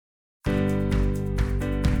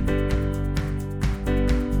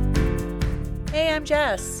I'm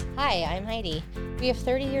Jess. Hi, I'm Heidi. We have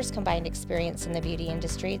 30 years combined experience in the beauty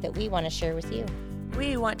industry that we want to share with you.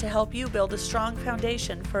 We want to help you build a strong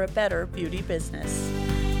foundation for a better beauty business.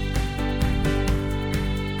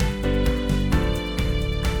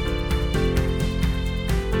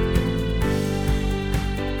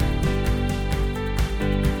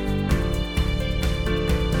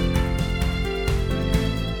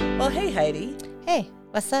 Well, hey, Heidi. Hey,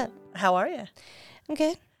 what's up? How are you? I'm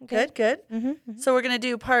good. Good. Mm-hmm. So we're going to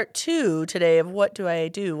do part 2 today of what do I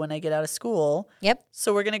do when I get out of school. Yep.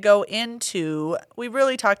 So we're going to go into, we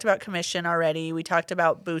really talked about commission already. We talked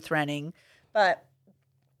about booth renting, but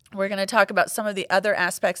we're going to talk about some of the other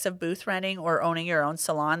aspects of booth renting or owning your own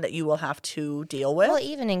salon that you will have to deal with. Well,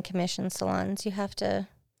 even in commission salons, you have to,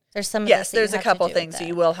 there's some of Yes, this that there's you a have couple to do with things that that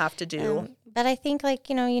you will have to do. But I think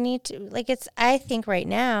you need to, I think right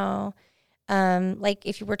now,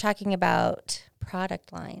 if you were talking about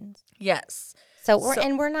product lines. Yes. So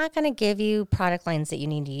we're not going to give you product lines that you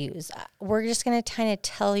need to use. We're just going to kind of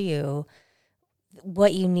tell you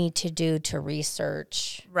what you need to do to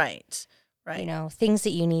research. Right. Things that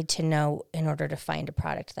you need to know in order to find a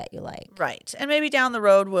product that you like. Right. And maybe down the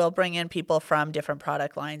road, we'll bring in people from different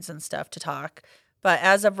product lines and stuff to talk. But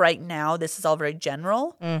as of right now, this is all very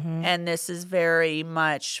general. Mm-hmm. And this is very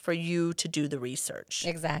much for you to do the research.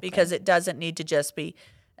 Exactly. Because it doesn't need to just be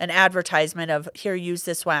an advertisement of here, use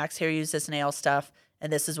this wax, here, use this nail stuff,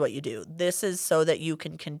 and this is what you do. This is so that you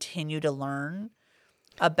can continue to learn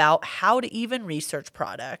about how to even research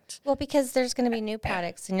product. Well, because there's going to be new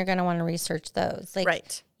products and you're going to want to research those.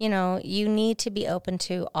 Right. You need to be open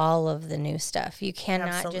to all of the new stuff. You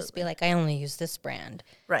cannot just be like, I only use this brand.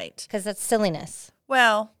 Right. Because that's silliness.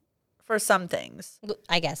 Well, for some things.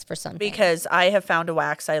 I guess for some things. Because I have found a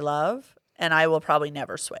wax I love, and I will probably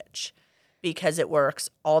never switch because it works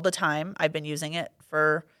all the time. I've been using it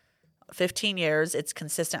for 15 years. It's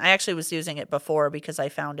consistent. I actually was using it before because I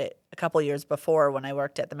found it a couple years before when I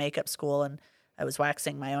worked at the makeup school, and I was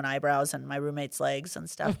waxing my own eyebrows and my roommate's legs and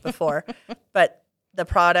stuff before. But the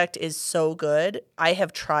product is so good. I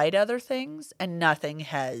have tried other things, and nothing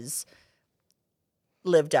has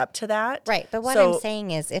lived up to that. Right. But what I'm saying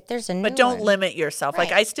is if there's a new one. But don't limit yourself. Right.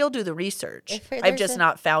 Like, I still do the research. I've just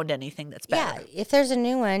not found anything that's better. Yeah. If there's a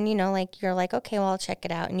new one, you're like, okay, well, I'll check it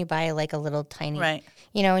out. And you buy a little tiny, right.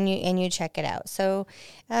 And you check it out. So,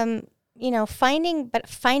 finding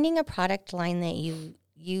a product line that you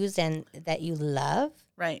use and that you love.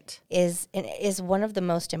 Right. Is one of the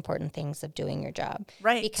most important things of doing your job.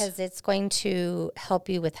 Right. Because it's going to help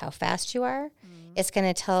you with how fast you are. Mm-hmm. It's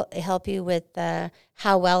going to help you with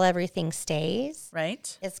how well everything stays.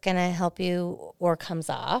 Right. It's going to help you or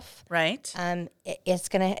comes off. Right. It's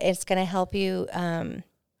gonna help you.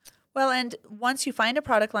 Well, and once you find a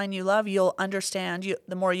product line you love, you'll understand.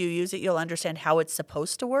 The more you use it, you'll understand how it's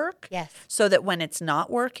supposed to work. Yes. So that when it's not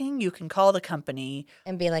working, you can call the company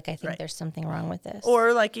and be like, I think there's something wrong with this.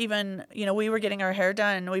 Or like even, we were getting our hair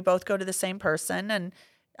done and we both go to the same person,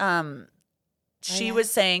 and she was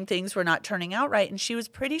saying things were not turning out right, and she was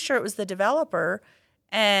pretty sure it was the developer.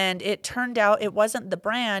 And it turned out it wasn't the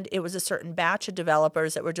brand. It was a certain batch of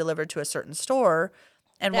developers that were delivered to a certain store.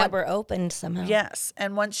 And that were opened somehow. Yes.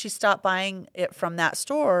 And once she stopped buying it from that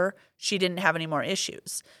store, she didn't have any more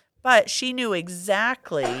issues. But she knew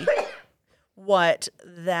exactly what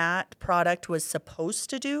that product was supposed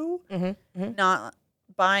to do, not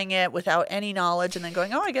buying it without any knowledge and then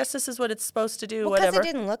going, I guess this is what it's supposed to do, whatever. Because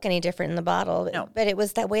it didn't look any different in the bottle. No. But it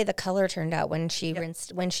was that way the color turned out when she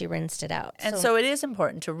rinsed it out. And so it is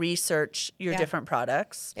important to research your different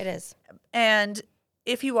products. It is. And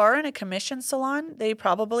if you are in a commission salon, they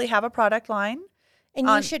probably have a product line. And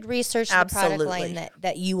you should research the product line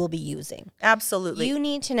that you will be using. Absolutely. You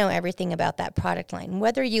need to know everything about that product line.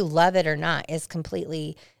 Whether you love it or not is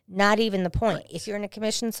completely not even the point. Right. If you're in a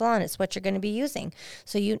commission salon, it's what you're going to be using.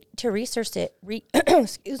 So you to research it.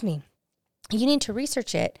 Excuse me. You need to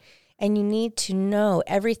research it, and you need to know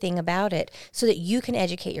everything about it so that you can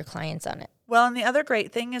educate your clients on it. Well, and the other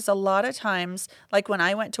great thing is a lot of times, like when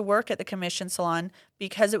I went to work at the commission salon,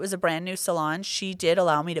 because it was a brand new salon, she did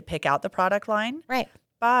allow me to pick out the product line. Right.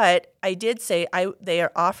 But I did say they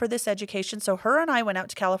offer this education. So her and I went out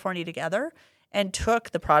to California together and took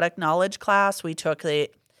the product knowledge class. We took the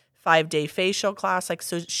 5-day facial class.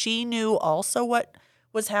 So she knew also what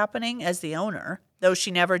was happening as the owner, though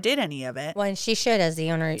she never did any of it. Well, and she should, as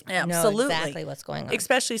the owner, know exactly what's going on.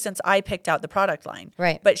 Especially since I picked out the product line.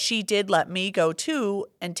 Right. But she did let me go too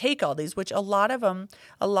and take all these, which a lot of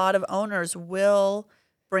owners will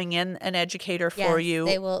bring in an educator for Yes, you.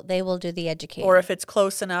 They will do the educating. Or if it's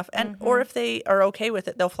close enough, and or if they are okay with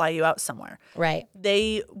it, they'll fly you out somewhere. Right.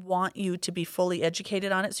 They want you to be fully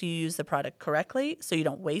educated on it so you use the product correctly, so you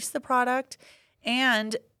don't waste the product,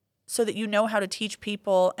 and so that you know how to teach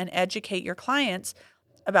people and educate your clients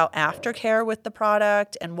about aftercare with the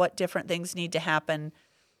product and what different things need to happen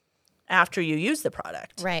after you use the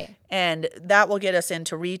product. Right. And that will get us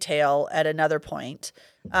into retail at another point,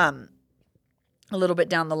 a little bit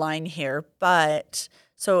down the line here. But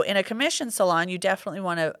so in a commission salon, you definitely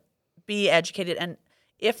want to be educated. And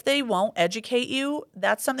if they won't educate you,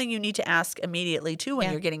 that's something you need to ask immediately too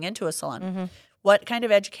when you're getting into a salon. What kind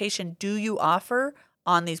of education do you offer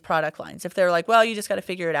on these product lines? If they're like, well, you just got to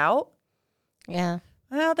figure it out. Yeah.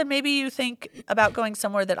 Well, then maybe you think about going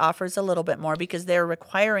somewhere that offers a little bit more because they're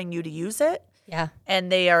requiring you to use it. Yeah.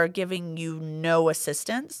 And they are giving you no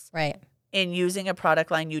assistance Right. in using a product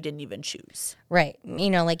line you didn't even choose. Right. You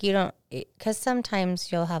know, like you don't, because sometimes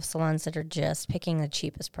you'll have salons that are just picking the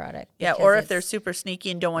cheapest product. Yeah, or if they're super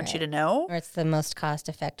sneaky and don't want you to know. Or it's the most cost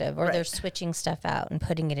effective, or they're switching stuff out and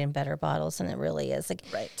putting it in better bottles than it really is. Like,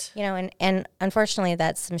 you know, and unfortunately,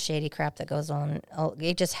 that's some shady crap that goes on.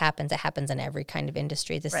 It just happens. It happens in every kind of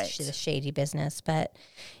industry. This is a shady business, but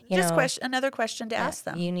you know, another question to ask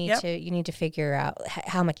them. You need to figure out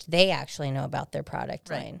how much they actually know about their product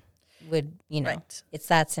line.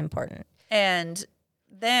 That's important. And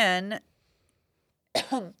then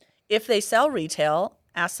if they sell retail,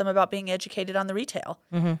 ask them about being educated on the retail.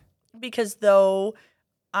 Because though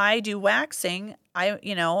I do waxing,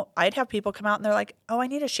 I'd have people come out and they're like, oh, I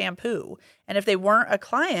need a shampoo. And if they weren't a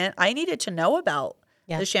client, I needed to know about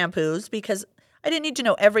the shampoos because I didn't need to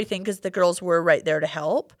know everything because the girls were right there to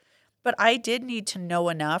help. But I did need to know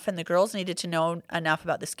enough, and the girls needed to know enough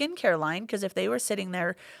about the skincare line because if they were sitting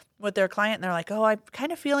there with their client and they're like, oh, I'm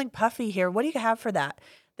kind of feeling puffy here. What do you have for that?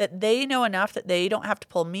 That they know enough that they don't have to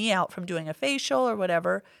pull me out from doing a facial or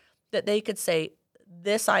whatever, that they could say,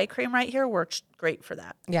 this eye cream right here works great for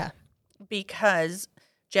that. Yeah. Because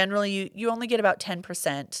generally you only get about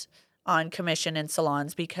 10% on commission in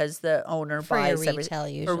salons because the owner buys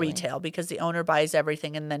everything for retail because the owner buys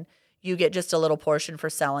everything and then you get just a little portion for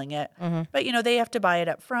selling it. But, they have to buy it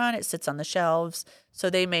up front. It sits on the shelves. So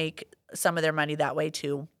they make some of their money that way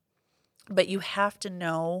too. But you have to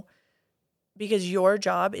know because your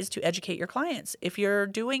job is to educate your clients. If you're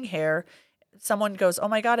doing hair, someone goes, oh,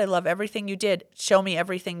 my God, I love everything you did. Show me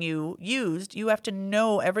everything you used. You have to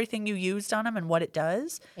know everything you used on them and what it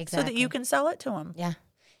does so that you can sell it to them. Yeah.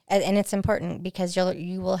 And it's important because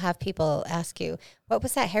you will have people ask you, what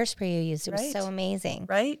was that hairspray you used? It was so amazing.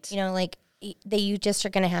 Right. Like you just are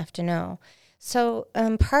going to have to know. So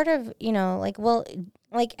part of,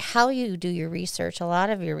 like how you do your research, a lot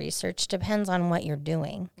of your research depends on what you're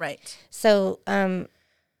doing. Right. So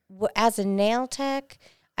as a nail tech,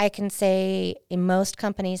 I can say most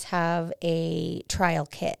companies have a trial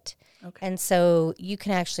kit. Okay. And so you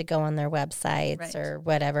can actually go on their websites or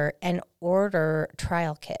whatever and order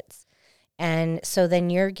trial kits. And so then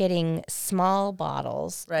you're getting small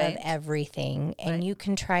bottles of everything and you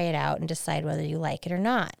can try it out and decide whether you like it or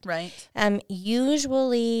not. Right.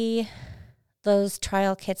 Usually those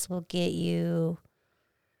trial kits will get you,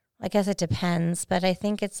 I guess it depends, but I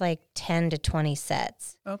think it's like 10 to 20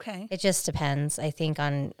 sets. Okay. It just depends, I think,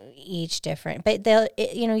 on each different. But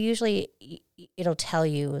usually it'll tell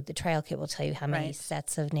you, the trial kit will tell you how many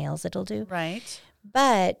sets of nails it'll do. Right.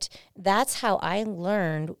 But that's how I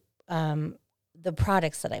learned the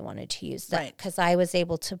products that I wanted to use. Because I was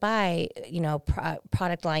able to buy,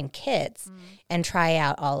 product line kits and try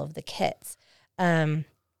out all of the kits,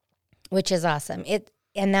 which is awesome.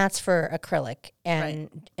 And that's for acrylic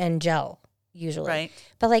and gel usually. Right.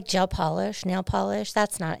 But like gel polish, nail polish,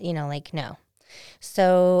 that's not, no.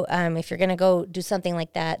 So if you're going to go do something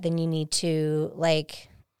like that, then you need to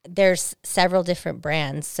there's several different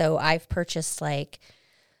brands. So I've purchased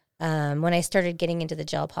when I started getting into the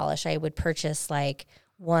gel polish, I would purchase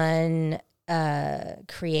one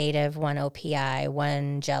creative, one OPI,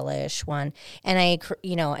 one gelish, one, and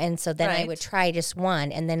and so then I would try just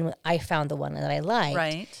one, and then I found the one that I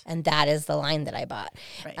liked, and that is the line that I bought,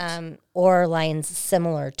 or lines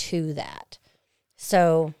similar to that.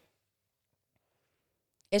 So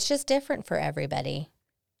it's just different for everybody.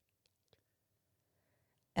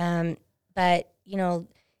 But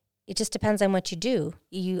it just depends on what you do.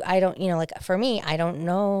 I don't, for me, I don't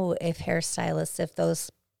know if hairstylists,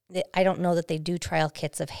 I don't know that they do trial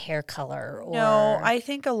kits of hair color. No, I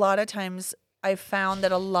think a lot of times I've found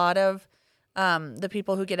that a lot of the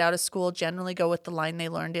people who get out of school generally go with the line they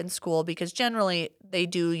learned in school because generally they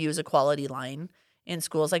do use a quality line in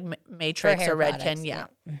schools like Matrix or Redken. products,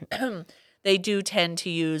 Yeah. They do tend to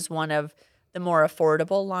use one of the more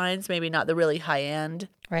affordable lines, maybe not the really high end,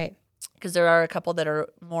 Right. because there are a couple that are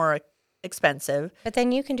more expensive. But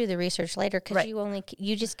then you can do the research later because Right.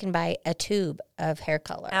 you just can buy a tube of hair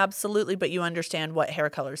color. Absolutely, but you understand what hair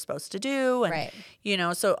color is supposed to do, and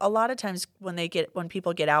Right. so a lot of times when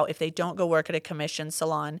people get out, if they don't go work at a commission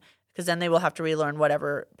salon, because then they will have to relearn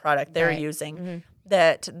whatever product they're Right. using,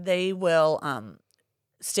 that they will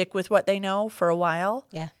stick with what they know for a while,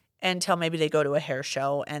 Yeah. until maybe they go to a hair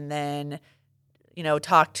show and then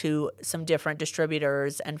talk to some different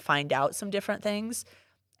distributors and find out some different things,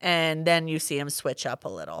 and then you see them switch up a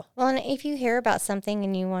little, Well, and if you hear about something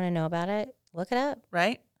and you want to know about it, look it up.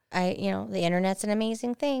 right? The internet's an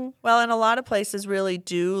amazing thing. Well, and a lot of places really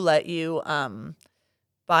do let you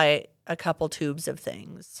buy a couple tubes of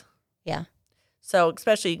things. Yeah. So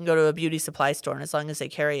especially you can go to a beauty supply store, and as long as they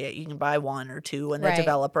carry it, you can buy one or two and the Right.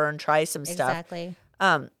 developer and try some stuff. Exactly.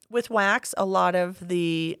 With wax,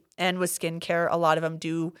 and with skincare, a lot of them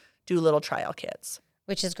do little trial kits.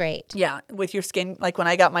 Which is great. Yeah, with your skin, like when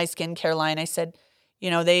I got my skincare line, I said,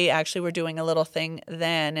 they actually were doing a little thing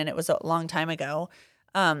then, and it was a long time ago,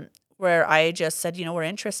 where I just said, we're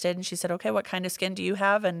interested, and she said, okay, what kind of skin do you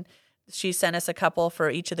have? And she sent us a couple for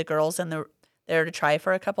each of the girls, and they're there to try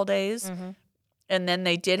for a couple days. Mm-hmm. And then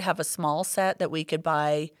they did have a small set that we could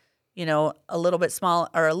buy, a little bit small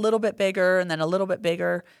or a little bit bigger, and then a little bit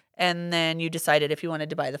bigger. And then you decided if you wanted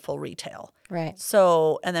to buy the full retail. Right.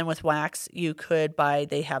 So, and then with wax,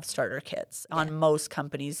 they have starter kits. On most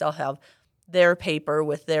companies, they'll have their paper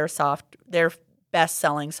with their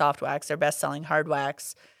best-selling soft wax, their best-selling hard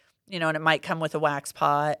wax, and it might come with a wax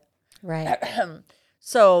pot. Right.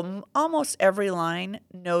 So almost every line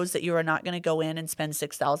knows that you are not going to go in and spend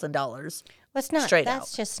 $6,000.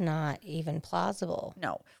 That's just not even plausible.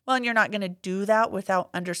 No. Well, and you're not going to do that without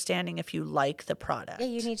understanding if you like the product. Yeah,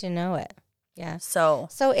 you need to know it. Yeah. So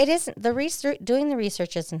it isn't doing the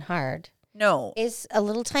research isn't hard. No. It's a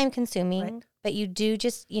little time consuming, Right. but you do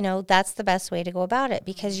just, that's the best way to go about it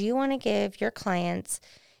because you want to give your clients,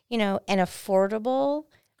 an affordable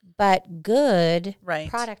but good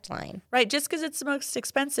product line. Right. Just because it's the most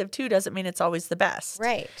expensive too doesn't mean it's always the best.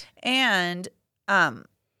 Right. And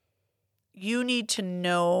you need to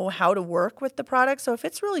know how to work with the product. So if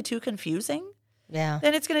it's really too confusing,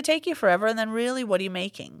 then it's going to take you forever. And then really, what are you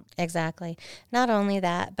making? Exactly. Not only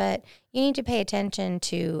that, but you need to pay attention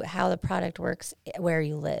to how the product works where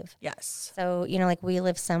you live. Yes. So, like we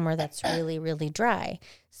live somewhere that's really, really dry.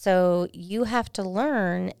 So you have to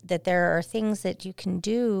learn that there are things that you can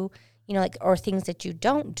do, or things that you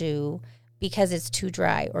don't do because it's too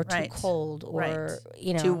dry or too cold or,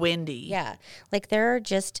 too windy. Yeah. Like there are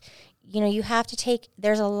just, you have to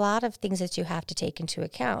there's a lot of things that you have to take into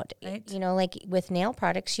account. Right. Like with nail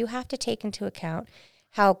products, you have to take into account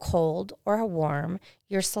how cold or how warm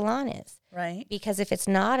your salon is. Right. Because if it's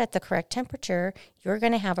not at the correct temperature, you're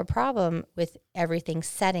going to have a problem with everything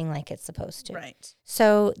setting like it's supposed to. Right.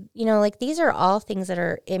 So, like these are all things that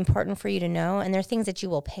are important for you to know, and they're things that you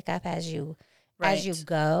will pick up as you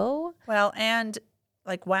go. Well, and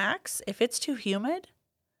like wax, if it's too humid,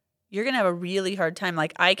 you're going to have a really hard time.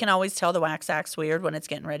 Like I can always tell the wax acts weird when it's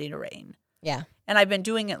getting ready to rain. Yeah. And I've been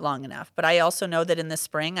doing it long enough, but I also know that in the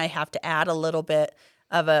spring I have to add a little bit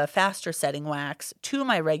of a faster setting wax to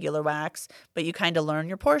my regular wax, but you kind of learn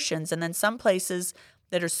your portions. And then some places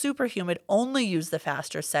that are super humid only use the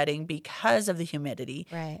faster setting because of the humidity.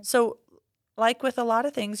 Right. So like with a lot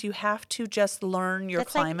of things, you have to just learn your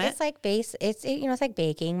climate. It's like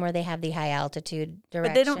baking where they have the high altitude directions.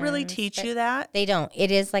 But they don't really teach you that. They don't.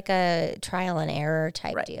 It is like a trial and error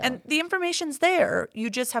type deal. And the information's there. You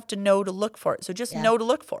just have to know to look for it. So just know to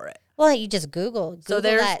look for it. Well, you just Google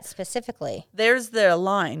that specifically. There's the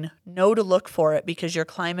line, know to look for it because your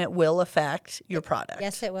climate will affect your product.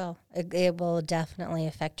 Yes, it will. It will definitely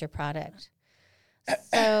affect your product.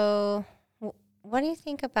 So what do you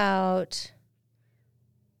think about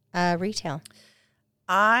retail?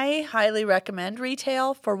 I highly recommend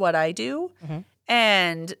retail for what I do. Mm-hmm.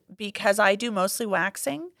 And because I do mostly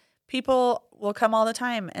waxing, people will come all the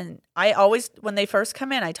time. And I always, when they first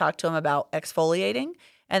come in, I talk to them about exfoliating.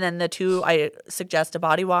 And then I suggest a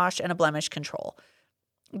body wash and a blemish control.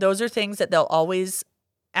 Those are things that they'll always,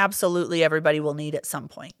 absolutely everybody will need at some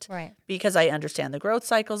point. Right. Because I understand the growth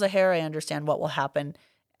cycles of hair. I understand what will happen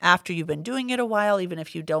after you've been doing it a while. Even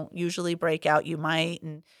if you don't usually break out, you might.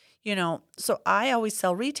 And, so I always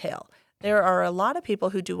sell retail. There are a lot of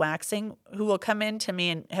people who do waxing who will come in to me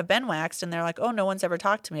and have been waxed. And they're like, oh, no one's ever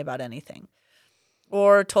talked to me about anything.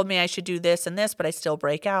 Or told me I should do this and this, but I still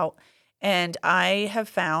break out. And I have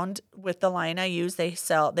found with the line I use,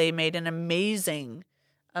 they made an amazing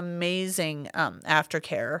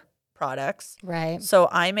aftercare products. Right. So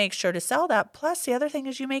I make sure to sell that. Plus, the other thing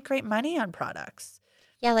is you make great money on products.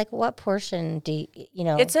 Yeah, like what portion do you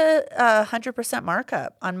know? It's a 100%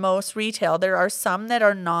 markup on most retail. There are some that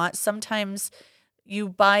are not. Sometimes you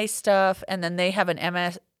buy stuff and then they have an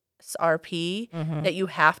MSRP that you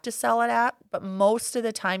have to sell it at, but most of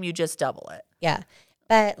the time you just double it. Yeah.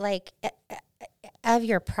 But like of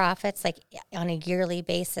your profits, like on a yearly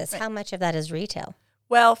basis, how much of that is retail?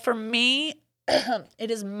 Well, for me,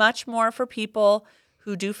 it is much more for people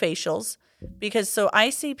who do facials because so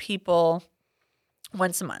I see people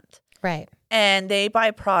once a month. Right. And they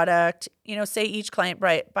buy product, say each client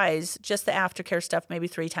buys just the aftercare stuff maybe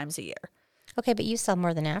 3 times a year. Okay, but you sell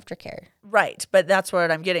more than aftercare. Right. But that's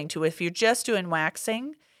what I'm getting to. If you're just doing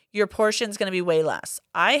waxing, your portion's going to be way less.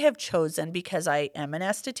 I have chosen, because I am an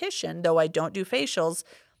esthetician, though I don't do facials,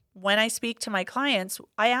 when I speak to my clients,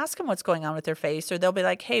 I ask them what's going on with their face, or they'll be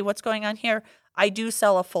like, hey, what's going on here? I do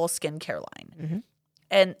sell a full skincare line. Mm-hmm.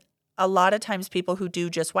 And a lot of times people who do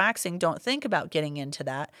just waxing don't think about getting into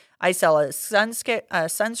that. I sell a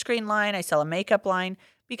sunscreen line. I sell a makeup line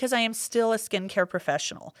because I am still a skincare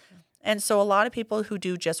professional. And so a lot of people who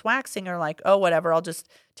do just waxing are like, oh, whatever, I'll just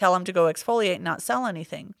tell them to go exfoliate and not sell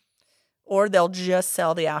anything. Or they'll just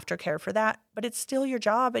sell the aftercare for that. But it's still your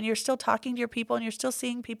job, and you're still talking to your people, and you're still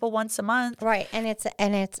seeing people once a month. Right, and it's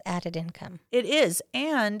added income. It is.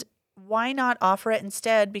 And why not offer it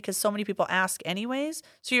instead? Because so many people ask anyways.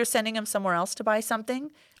 So you're sending them somewhere else to buy something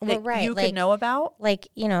that you could know about. Like,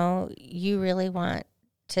 you really want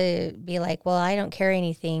to be like, well, I don't carry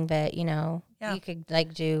anything, but, you could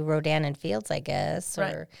like do Rodan and Fields, I guess.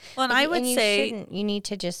 Right. Or, well, and I would say you need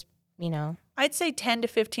to just, I'd say 10 to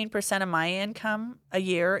 15% of my income a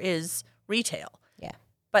year is retail. Yeah.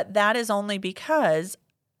 But that is only because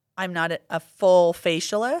I'm not a full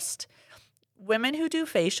facialist. Women who do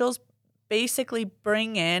facials basically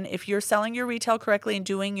bring in, if you're selling your retail correctly and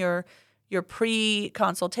doing your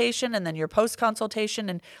pre-consultation and then your post-consultation,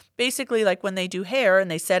 and basically like when they do hair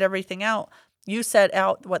and they set everything out, you set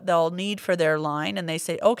out what they'll need for their line and they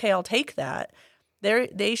say, okay, I'll take that.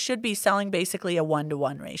 They should be selling basically a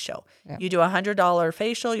 1-to-1 ratio. Yeah. You do a $100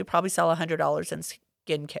 facial, you probably sell $100 in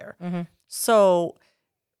skincare. Mm-hmm. So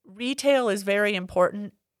retail is very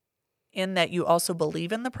important in that you also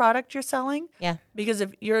believe in the product you're selling. Yeah. Because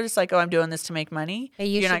if you're just like, oh, I'm doing this to make money,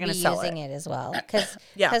 you're not going to sell it. You should be using it as well.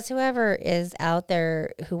 Because whoever is out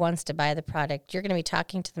there who wants to buy the product, you're going to be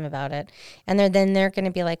talking to them about it. And then they're going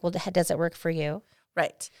to be like, well, does it work for you?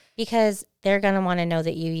 Right. Because they're going to want to know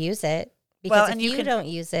that you use it. Because if you don't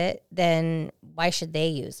use it, then why should they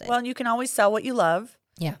use it? Well, and you can always sell what you love.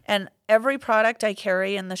 Yeah. And every product I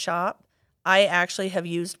carry in the shop, I actually have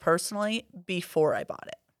used personally before I bought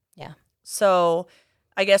it. Yeah. So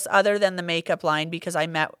I guess other than the makeup line, because I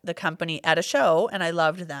met the company at a show and I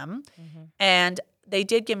loved them. Mm-hmm. And they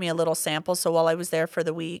did give me a little sample. So while I was there for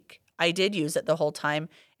the week, I did use it the whole time.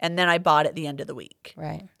 And then I bought it the end of the week.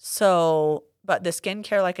 Right. So, but the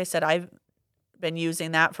skincare, like I said, I've been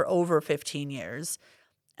using that for over 15 years.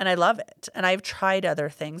 And I love it. And I've tried other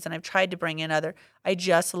things and I've tried to bring in I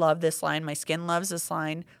just love this line. My skin loves this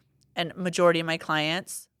line. And majority of my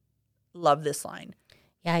clients love this line.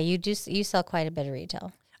 Yeah, you sell quite a bit of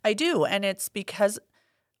retail. I do. And it's because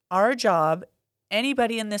our job,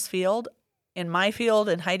 anybody in this field, in my field,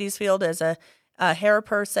 in Heidi's field, as a hair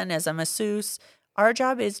person, as a masseuse, our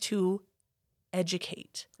job is to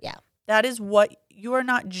educate. Yeah. That is what, you are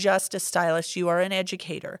not just a stylist, you are an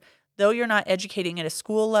educator. Though you're not educating at a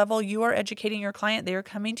school level, you are educating your client. They are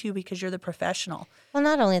coming to you because you're the professional. Well,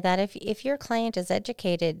 not only that, if your client is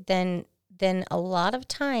educated, then a lot of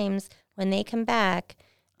times when they come back,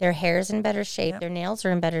 their hair's in better shape, their nails are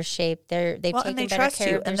in better shape, they've taken better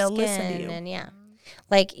care of their skin, listen to you. And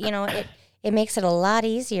like it makes it a lot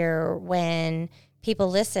easier when people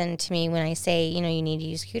listen to me when I say you need to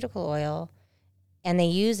use cuticle oil, and they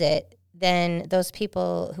use it. Then those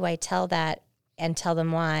people who I tell that and tell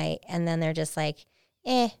them why, and then they're just like,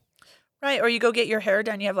 eh. Right, or you go get your hair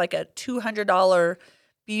done, you have like a $200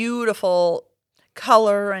 beautiful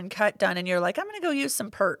color and cut done, and you're like, I'm going to go use some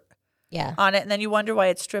pert on it, and then you wonder why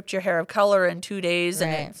it stripped your hair of color in 2 days,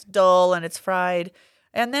 and it's dull and it's fried.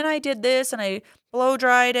 And then I did this, and I blow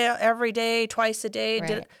dried it every day, twice a day.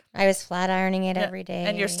 Right. I was flat ironing it every day.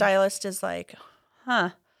 And your stylist is like, huh.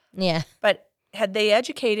 Yeah. But had they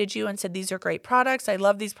educated you and said, these are great products, I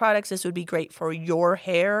love these products, this would be great for your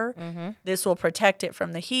hair, this will protect it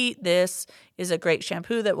from the heat, this is a great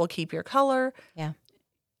shampoo that will keep your color. Yeah.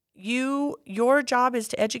 your job is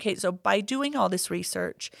to educate. So by doing all this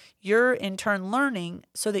research, you're in turn learning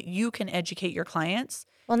so that you can educate your clients,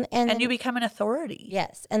 Well, and you become an authority.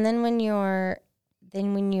 Yes. And then when your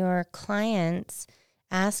clients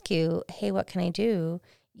ask you, "Hey, what can I do?"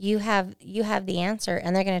 you have the answer,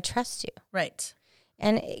 and they're going to trust you. Right.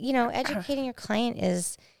 And educating your client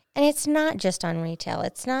and it's not just on retail.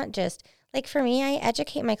 It's not just like, for me, I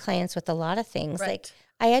educate my clients with a lot of things. Right. Like,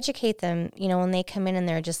 I educate them, when they come in and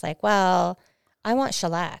they're just like, "Well, I want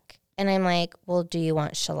shellac." And I'm like, "Well, do you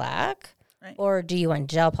want shellac or do you want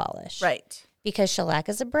gel polish?" Right. Because shellac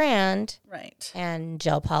is a brand. Right. And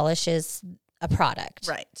gel polish is a product.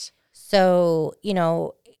 Right. So,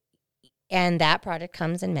 and that product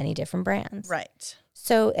comes in many different brands. Right.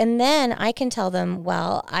 So, and then I can tell them,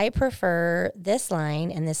 "Well, I prefer this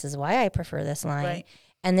line, and this is why I prefer this line. Right.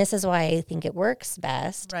 And this is why I think it works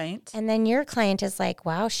best." Right. And then your client is like,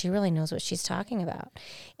 "Wow, she really knows what she's talking about."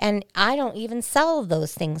 And I don't even sell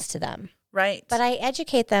those things to them. Right. But I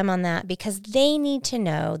educate them on that because they need to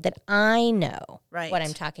know that I know what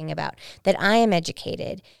I'm talking about, that I am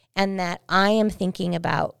educated, and that I am thinking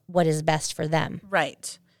about what is best for them.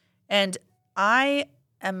 Right. And I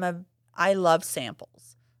love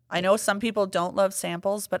samples. I know some people don't love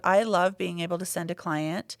samples, but I love being able to send a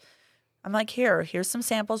client. I'm like, here's some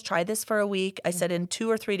samples. Try this for a week. I said, in 2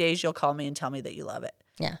 or 3 days, you'll call me and tell me that you love it.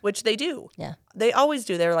 Yeah. Which they do. Yeah. They always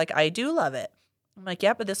do. They're like, "I do love it." I'm like,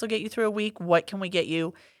 "Yeah, but this will get you through a week. What can we get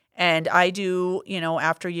you?" And I do,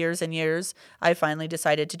 after years and years, I finally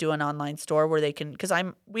decided to do an online store where they can, because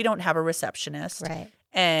we don't have a receptionist. Right.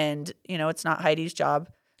 And, it's not Heidi's job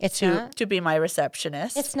to be my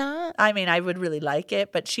receptionist. It's not. I mean, I would really like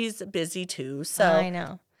it, but she's busy too. So I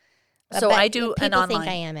know. So I do an online. People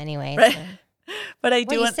think I am anyway. Right. So. But I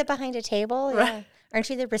do. You sit behind a table? Right. Yeah. Aren't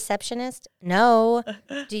you the receptionist? No.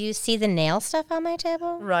 Do you see the nail stuff on my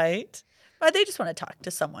table? Right. But they just want to talk to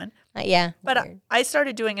someone. Yeah. But I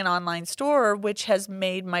started doing an online store, which has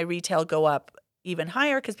made my retail go up even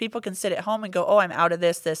higher because people can sit at home and go, "Oh, I'm out of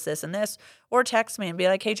this, and this," or text me and be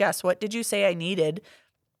like, "Hey, Jess, what did you say I needed?"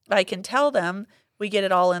 I can tell them. We get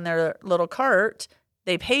it all in their little cart.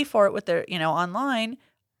 They pay for it with their, online.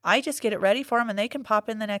 I just get it ready for them, and they can pop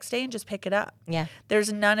in the next day and just pick it up. Yeah.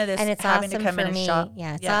 There's none of this and it's having awesome to come for in me. and shop.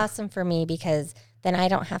 Yeah, it's awesome for me because then I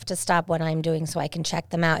don't have to stop what I'm doing so I can check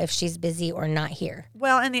them out if she's busy or not here.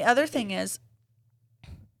 Well, and the other thing is,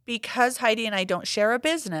 because Heidi and I don't share a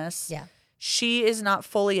business, she is not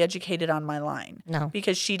fully educated on my line. No.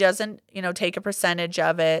 Because she doesn't, take a percentage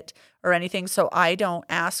of it or anything. So I don't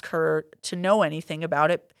ask her to know anything about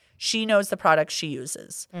it. She knows the products she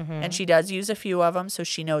uses. Mm-hmm. And she does use a few of them, so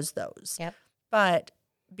she knows those. Yep. But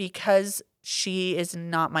because she is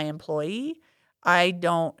not my employee, I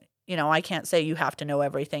don't, I can't say you have to know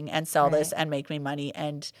everything and sell this and make me money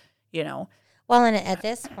and, Well, and at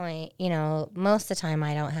this point, most of the time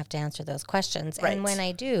I don't have to answer those questions. Right. And when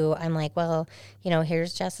I do, I'm like, "Well,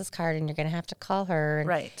 here's Jess's card and you're going to have to call her." And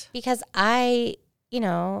Right. Because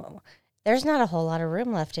there's not a whole lot of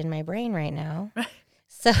room left in my brain right now.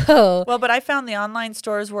 So. Well, but I found the online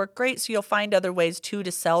stores work great. So you'll find other ways too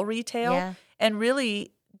to sell retail. Yeah. And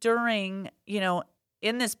really during,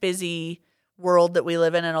 in this busy world that we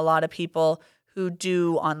live in and a lot of people who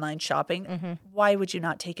do online shopping, why would you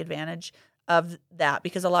not take advantage of that?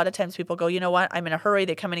 Because a lot of times people go, "You know what? I'm in a hurry."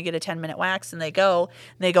 They come in and get a 10-minute wax and they go,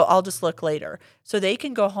 "I'll just look later." So they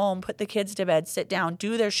can go home, put the kids to bed, sit down,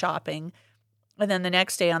 do their shopping, and then the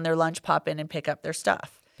next day on their lunch pop in and pick up their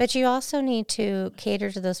stuff. But you also need to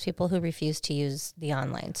cater to those people who refuse to use the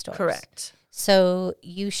online stores. Correct. So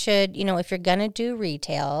you should, if you're going to do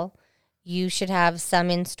retail, you should have some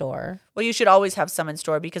in store. Well, you should always have some in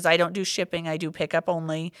store because I don't do shipping. I do pickup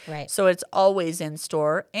only. Right. So it's always in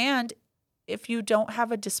store. And if you don't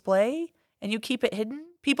have a display and you keep it hidden,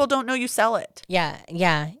 people don't know you sell it. Yeah.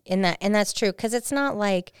 And that's true because it's not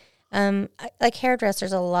like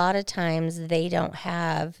hairdressers. A lot of times they don't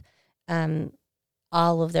have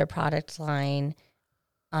all of their product line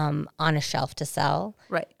on a shelf to sell.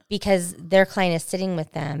 Right. Because their client is sitting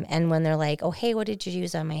with them. And when they're like, "Oh, hey, what did you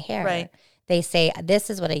use on my hair?" Right. They say, "This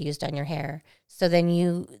is what I used on your hair." So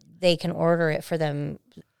then they can order it for them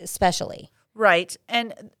specially. Right.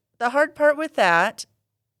 And the hard part with that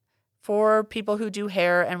for people who do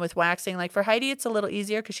hair and with waxing, like for Heidi, it's a little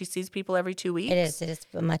easier because she sees people every 2 weeks. It is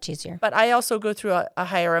much easier. But I also go through a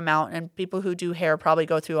higher amount, and people who do hair probably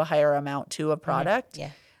go through a higher amount too of product. Yeah.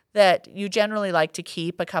 That you generally like to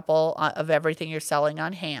keep a couple of everything you're selling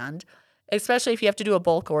on hand, especially if you have to do a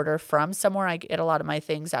bulk order from somewhere. I get a lot of my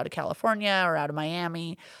things out of California or out of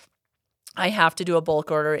Miami. I have to do a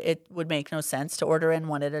bulk order. It would make no sense to order in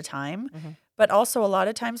one at a time. But also a lot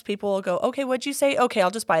of times people will go, okay, what'd you say? Okay,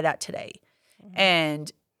 I'll just buy that today.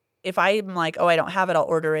 And if I'm like, oh, I don't have it, I'll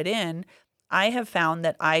order it in. I have found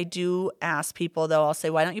that I do ask people, though, I'll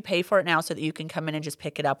say, why don't you pay for it now so that you can come in and just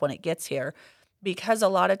pick it up when it gets here? Because a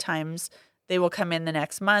lot of times they will come in the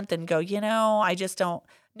next month and go, I just don't,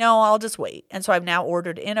 no, I'll just wait. And so I've now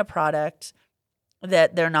ordered in a product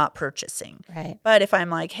that they're not purchasing. Right. But if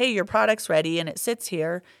I'm like, hey, your product's ready and it sits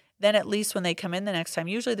here, then at least when they come in the next time,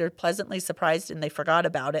 usually they're pleasantly surprised and they forgot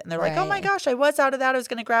about it. And they're like, oh my gosh, I was out of that. I was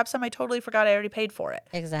going to grab some. I totally forgot I already paid for it.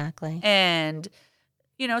 Exactly. And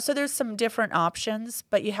so there's some different options,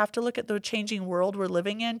 but you have to look at the changing world we're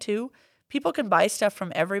living in too. People can buy stuff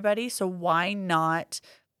from everybody, so why not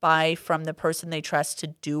buy from the person they trust to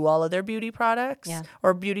do all of their beauty products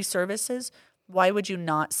or beauty services? Why would you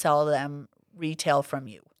not sell them retail from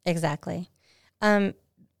you? Exactly.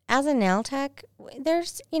 As a nail tech,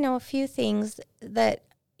 there's, a few things that,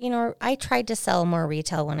 I tried to sell more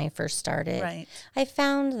retail when I first started. Right. I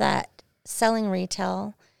found that selling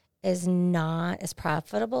retail is not as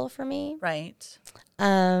profitable for me. Right.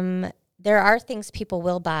 There are things people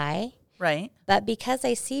will buy. Right. But because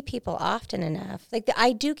I see people often enough,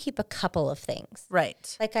 I do keep a couple of things.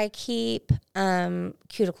 Right. Like I keep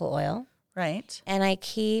cuticle oil. Right. And I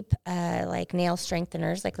keep nail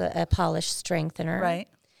strengtheners, like a polish strengthener. Right.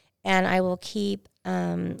 And I will keep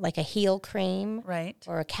like a heel cream. Right.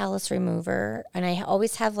 Or a callus remover. And I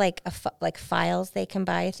always have like files they can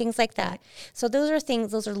buy, things like that. Right. So those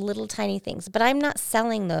are little tiny things. But I'm not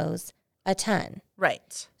selling those a ton.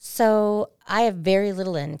 Right. So I have very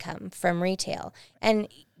little income from retail. And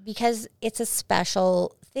because it's a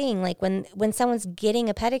special thing, like when someone's getting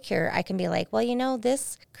a pedicure, I can be like, well,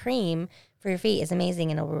 this cream for your feet is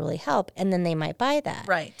amazing and it will really help. And then they might buy that.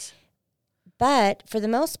 Right. But for the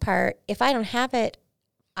most part, if I don't have it,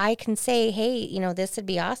 I can say, hey, this would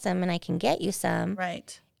be awesome and I can get you some.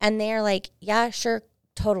 Right. And they're like, yeah, sure,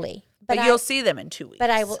 totally. But you'll see them in 2 weeks.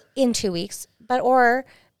 But I will in 2 weeks. But or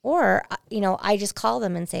I just call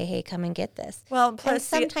them and say, hey, come and get this. Well, plus and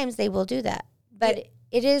sometimes they will do that. But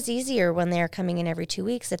it is easier when they're coming in every 2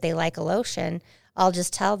 weeks. If they like a lotion, I'll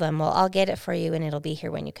just tell them, well, I'll get it for you and it'll be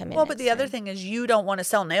here when you come in. Well, but the other thing is you don't want to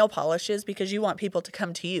sell nail polishes because you want people to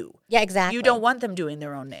come to you. Yeah, exactly. You don't want them doing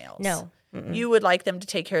their own nails. No. Mm-mm. You would like them to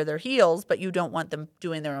take care of their heels, but you don't want them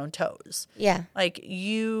doing their own toes. Yeah. Like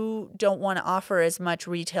you don't want to offer as much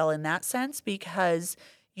retail in that sense because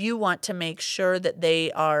you want to make sure that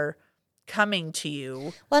they are coming to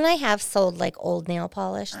you. Well, and I have sold like old nail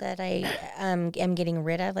polish that I am getting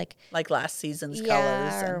rid of, like last season's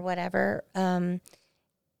colors or whatever. And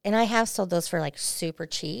I have sold those for like super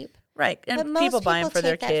cheap. Right, and but people buy them for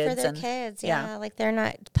their kids. For their kids, yeah. Like they're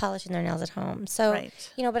not polishing their nails at home. So, right.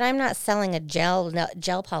 But I'm not selling a gel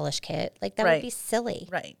polish kit. Like that would be silly.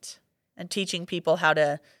 Right, and teaching people how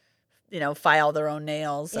to, file their own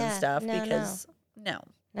nails and stuff because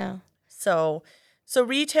no. So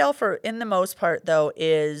retail in the most part though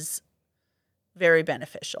is very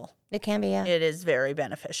beneficial. It can be, yeah. It is very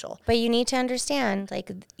beneficial. But you need to understand, like,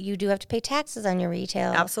 you do have to pay taxes on your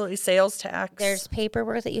retail. Absolutely, sales tax. There's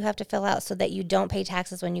paperwork that you have to fill out so that you don't pay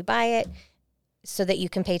taxes when you buy it, so that you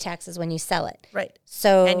can pay taxes when you sell it. Right.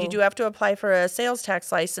 So, and you do have to apply for a sales tax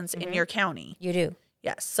license in your county. You do.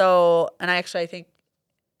 Yes. So, and I think,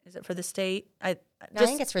 is it for the state? I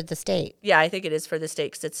think it's for the state. Yeah, I think it is for the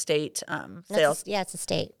state because it's state sales. It's a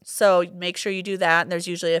state. So make sure you do that. And there's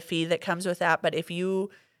usually a fee that comes with that. But if you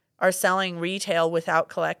are selling retail without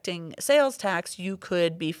collecting sales tax, you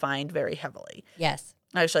could be fined very heavily. Yes.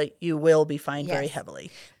 Actually, you will be fined very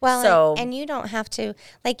heavily. Well, and you don't have to,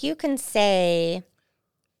 like, you can say,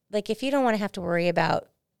 like, if you don't want to have to worry about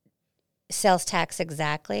sales tax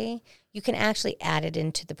exactly, you can actually add it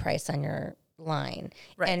into the price on your line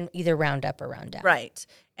and either round up or round down. Right.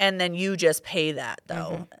 And then you just pay that,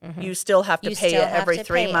 though. You still have to pay it every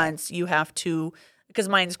 3 months. You have to, because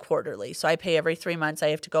mine's quarterly. So I pay every 3 months. I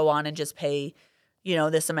have to go on and just pay,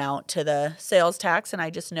 this amount to the sales tax. And I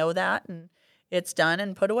just know that. And it's done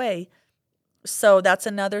and put away. So that's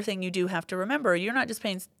another thing you do have to remember. You're not just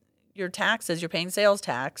paying your taxes. You're paying sales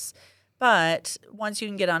tax. But once you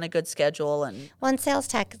can get on a good schedule and... Well, and sales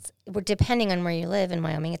tax, depending on where you live in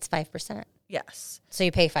Wyoming, it's 5%. Yes. So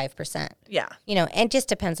you pay 5%. Yeah. And it just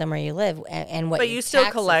depends on where you live and what. But you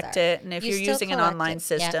still collect it, and if you're using an online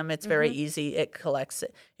system, it's very easy. It collects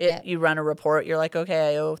it. You run a report. You're like,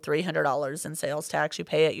 okay, I owe $300 in sales tax. You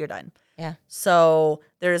pay it. You're done. Yeah. So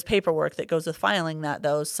there is paperwork that goes with filing that,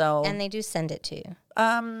 though. So and they do send it to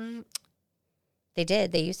you. They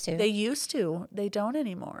did. They used to. They used to. They don't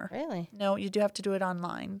anymore. Really? No, you do have to do it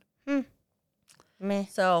online. Meh.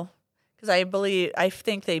 So. Because I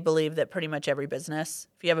think they believe that pretty much every business,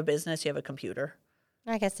 if you have a business, you have a computer.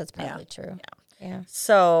 I guess that's probably true. Yeah.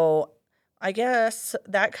 So I guess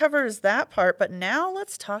that covers that part. But now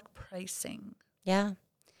let's talk pricing. Yeah.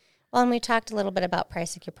 Well, and we talked a little bit about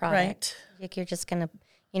pricing your product. Right. Like you're just going to,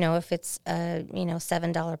 if it's a,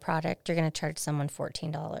 $7 product, you're going to charge someone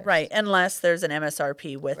 $14. Right. Unless there's an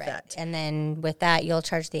MSRP with Right. that. And then with that, you'll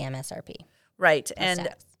charge the MSRP. Right. Plus And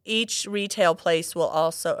tax. each retail place will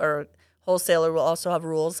also, or wholesaler will also have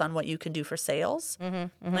rules on what you can do for sales.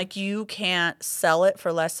 Like you can't sell it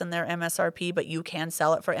for less than their MSRP, but you can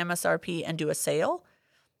sell it for MSRP and do a sale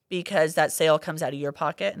because that sale comes out of your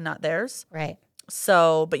pocket and not theirs. Right.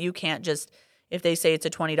 So, but you can't just, if they say it's a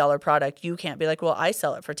 $20 product, you can't be like, well, I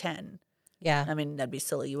sell it for 10. Yeah. I mean, that'd be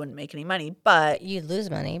silly. You wouldn't make any money, but You'd lose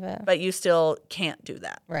money, but you still can't do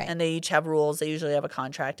that. Right. And they each have rules. They usually have a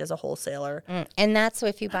contract as a wholesaler. And that's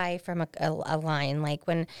if you buy from a line. Like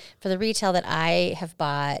for the retail that I have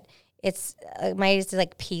bought, it's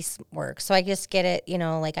like piecework. So I just get it,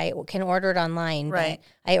 like I can order it online. Right.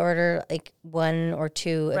 But I order like one or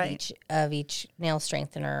two Right. of each nail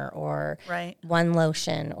strengthener or Right. one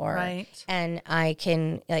lotion or Right. and I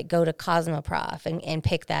can like go to Cosmoprof and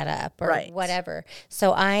pick that up or Right. whatever.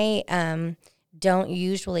 So I don't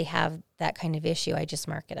usually have that kind of issue. I just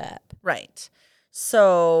mark it up. Right.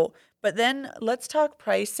 So, but then let's talk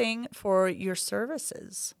pricing for your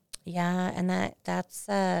services. Yeah, and that's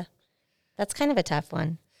kind of a tough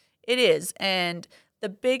one. It is. And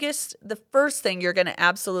the first thing you're going to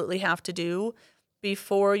absolutely have to do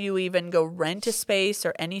before you even go rent a space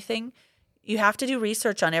or anything, you have to do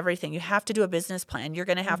research on everything. You have to do a business plan. You're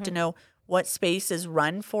going to have to know what space is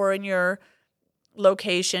run for in your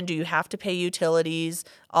location. Do you have to pay utilities?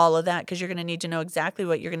 All of that, because you're going to need to know exactly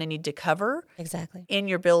what you're going to need to cover Exactly. in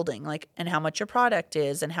your building, like, and how much your product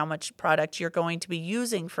is and how much product you're going to be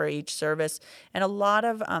using for each service. And a lot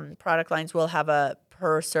of product lines will have a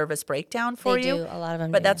per service breakdown for They you. do. A lot of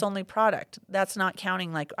them But do. that's only product. That's not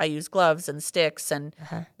counting like I use gloves and sticks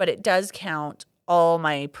but it does count all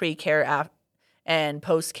my pre-care and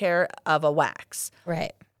post-care of a wax.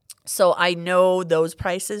 Right. So I know those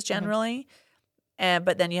prices generally.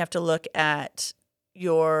 But then you have to look at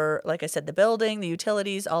your, like I said, the building, the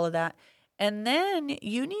utilities, all of that. And then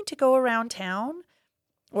you need to go around town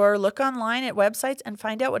or look online at websites and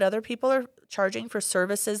find out what other people are charging for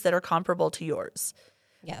services that are comparable to yours.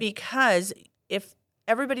 Yeah. Because if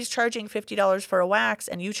everybody's charging $50 for a wax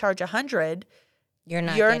and you charge $100, You're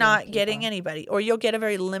not people. getting anybody. Or you'll get a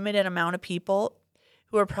very limited amount of people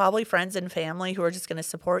who are probably friends and family who are just going to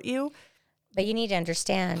support you. But you need to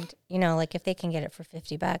understand, like if they can get it for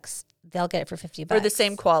 $50, they'll get it for $50 For the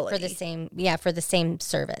same quality. For the same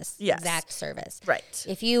service. Yes. Exact service. Right.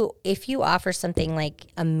 If you offer something like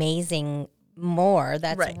amazing more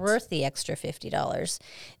that's Right. worth the extra $50,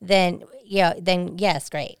 then yes,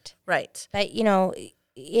 great. Right. But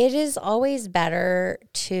it is always better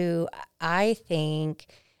to, I think,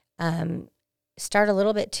 start a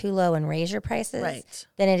little bit too low and raise your prices Right.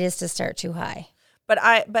 than it is to start too high.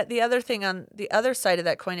 But the other thing on the other side of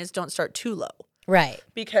that coin is don't start too low. Right.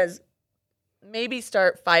 Because maybe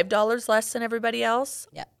start $5 less than everybody else.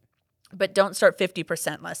 Yep. But don't start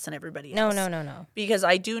 50% less than everybody else. No. Because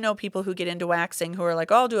I do know people who get into waxing who are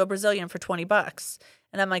like, oh, I'll do a Brazilian for $20.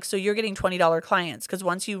 And I'm like, so you're getting $20 clients. Because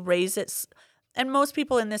once you raise it, and most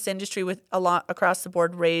people in this industry with a lot across the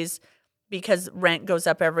board raise because rent goes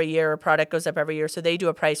up every year or product goes up every year. So they do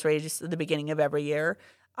a price raise at the beginning of every year.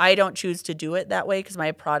 I don't choose to do it that way because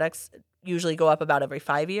my products usually go up about every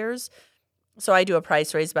 5 years. So I do a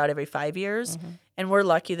price raise about every 5 years. And we're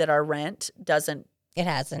lucky that our rent doesn't. It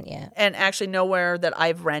hasn't yet. And actually nowhere that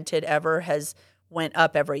I've rented ever has went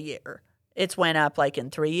up every year. It's went up like in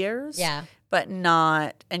 3 years. Yeah. But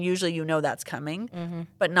not, and usually that's coming,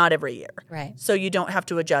 but not every year. Right. So you don't have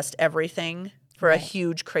to adjust everything for a Right.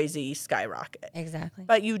 huge, crazy skyrocket. Exactly.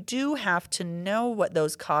 But you do have to know what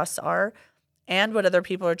those costs are and what other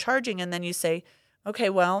people are charging. And then you say, okay,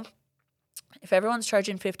 well, if everyone's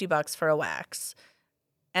charging $50 for a wax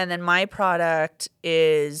and then my product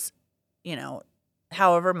is,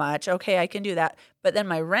 however much, okay, I can do that. But then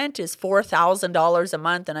my rent is $4,000 a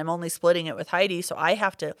month and I'm only splitting it with Heidi. So I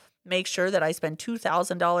have to make sure that I spend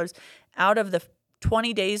 $2,000 out of the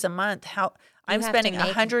 20 days a month. I'm have to spending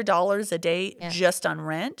make- $100 a day just on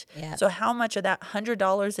rent. Yeah. So how much of that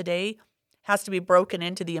 $100 a day has to be broken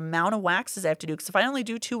into the amount of waxes I have to do? Because if I only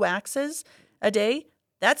do 2 waxes a day,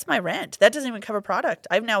 that's my rent. That doesn't even cover product.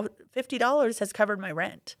 I've now $50 has covered my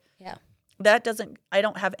rent. Yeah. I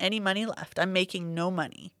don't have any money left. I'm making no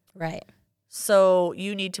money. Right. So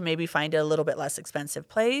you need to maybe find a little bit less expensive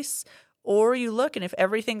place Or you look, and if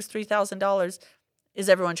everything's $3,000, is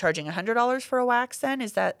everyone charging $100 for a wax then?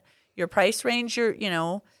 Is that your price range?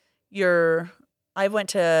 I went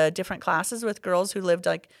to different classes with girls who lived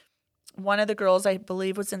like, one of the girls I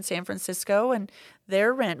believe was in San Francisco, and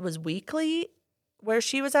their rent was weekly where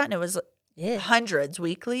she was at, and it was hundreds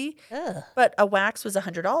weekly. Ugh. But a wax was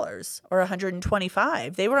 $100 or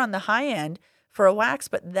 $125. They were on the high end for a wax,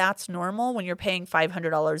 but that's normal when you're paying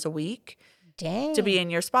 $500 a week to be in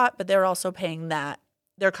your spot. But they're also paying that.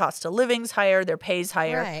 Their cost of living's higher, their pay's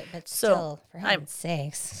higher. Right, but still, for heaven's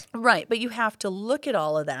sakes. Right, but you have to look at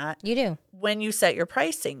all of that. You do. When you set your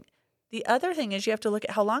pricing. The other thing is you have to look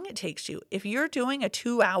at how long it takes you. If you're doing a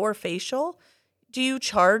 2-hour facial, do you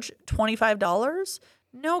charge $25?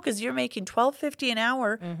 No, because you're making $12.50 an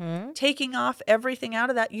hour. Mm-hmm. Taking off everything out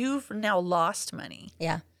of that, you've now lost money.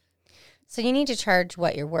 Yeah. So you need to charge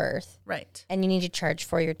what you're worth. Right. And you need to charge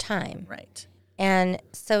for your time. Right. And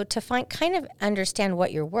so to kind of understand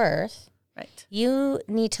what you're worth, right, you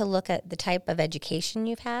need to look at the type of education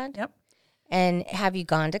you've had. Yep. And have you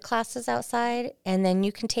gone to classes outside? And then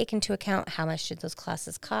you can take into account how much did those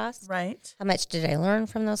classes cost? Right. How much did I learn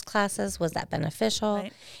from those classes? Was that beneficial?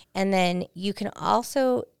 Right. And then you can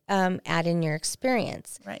also add in your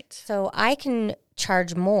experience. Right. So I can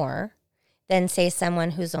charge more than, say,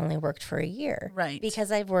 someone who's only worked for a year. Right.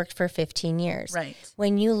 Because I've worked for 15 years. Right.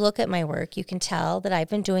 When you look at my work, you can tell that I've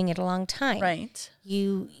been doing it a long time. Right.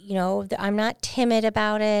 You know, I'm not timid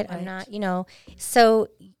about it. Right. I'm not, so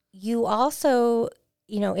you also,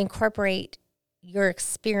 incorporate your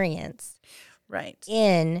experience. Right.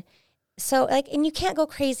 In. So, and you can't go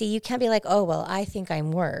crazy. You can't be like, oh, well, I think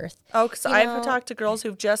I'm worth. Oh, because I've talked to girls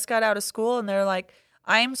who've just got out of school, and they're like,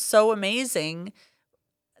 I'm so amazing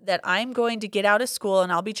that I'm going to get out of school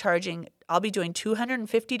and I'll be doing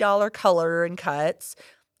 $250 color and cuts.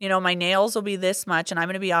 My nails will be this much, and I'm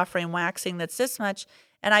going to be offering waxing that's this much.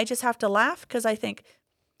 And I just have to laugh because I think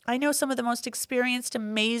I know some of the most experienced,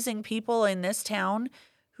 amazing people in this town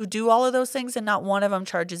who do all of those things, and not one of them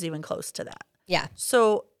charges even close to that. Yeah.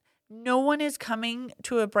 So no one is coming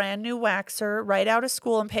to a brand new waxer right out of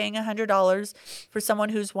school and paying $100 for someone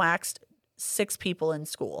who's waxed 6 people in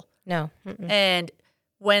school. No. Mm-mm. And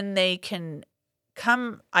when they can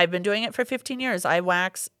come, I've been doing it for 15 years. I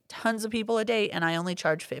wax tons of people a day, and I only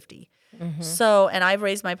charge $50. Mm-hmm. So, and I've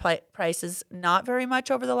raised my prices not very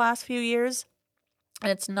much over the last few years.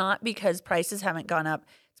 And it's not because prices haven't gone up.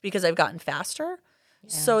 It's because I've gotten faster,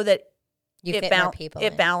 so that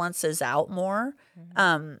it balances out more.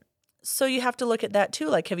 Mm-hmm. So you have to look at that too.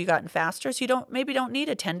 Like, have you gotten faster? So you don't need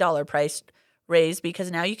a $10 price raise, because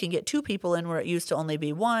now you can get 2 people in where it used to only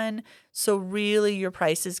be 1. So really your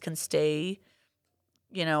prices can stay,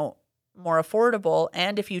 more affordable.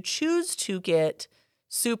 And if you choose to get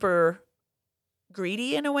super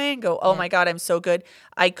greedy in a way and go, oh my God, I'm so good,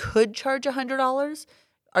 I could charge $100,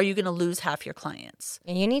 are you going to lose half your clients?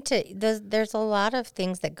 And you need to, there's a lot of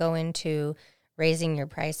things that go into raising your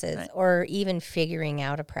prices, right, or even figuring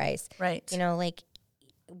out a price. Right. Like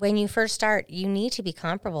when you first start, you need to be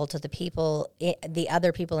comparable to the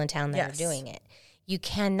other people in town that are doing it. You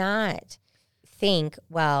cannot think,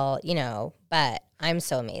 well, but I'm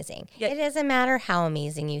so amazing. Yeah. It doesn't matter how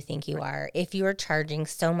amazing you think you are. If you're charging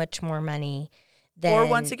so much more money than, or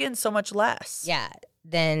once again, so much less. Yeah.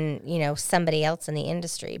 Than, somebody else in the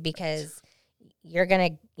industry, because you're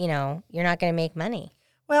going to, you're not going to make money.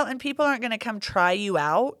 Well, and people aren't going to come try you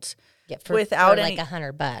out without like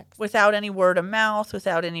 $100, without any word of mouth,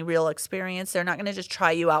 without any real experience. They're not going to just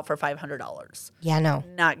try you out for $500. Yeah, no,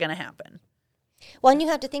 not going to happen. Well, and you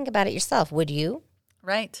have to think about it yourself. Would you?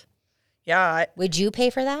 Right. Yeah. Would you pay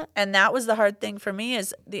for that? And that was the hard thing for me,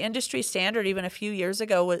 is the industry standard even a few years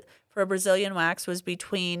ago for a Brazilian wax was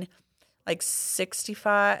between like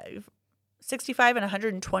 65 and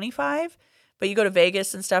 125. But you go to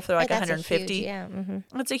Vegas and stuff, they're like 150. Yeah.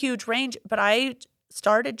 Mm-hmm. It's a huge range. But I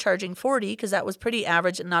started charging 40 because that was pretty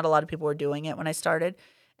average, and not a lot of people were doing it when I started.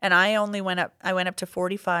 And I went up to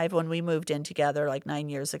 45 when we moved in together like 9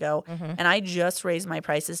 years ago. Mm-hmm. And I just raised my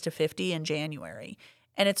prices to 50 in January.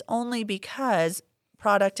 And it's only because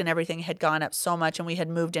product and everything had gone up so much, and we had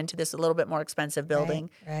moved into this a little bit more expensive building,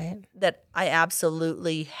 right. that I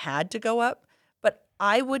absolutely had to go up. But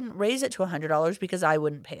I wouldn't raise it to $100 because I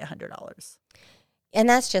wouldn't pay $100. And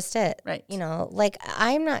that's just it. Right. Like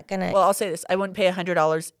I'm not going to. Well, I'll say this. I wouldn't pay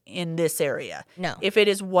 $100 in this area. No. If it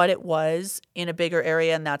is what it was in a bigger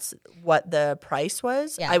area and that's what the price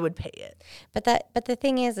was, I would pay it. But the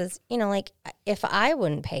thing is, like if I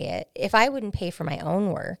wouldn't pay for my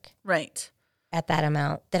own work. Right. At that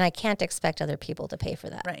amount, then I can't expect other people to pay for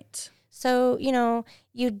that. Right. So,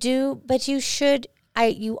 you do, but you should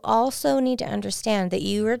You also need to understand that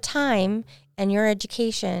your time and your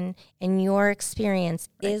education and your experience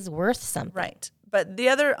is worth something. Right. But the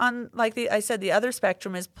other, I said, the other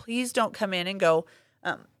spectrum is please don't come in and go,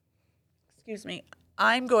 excuse me,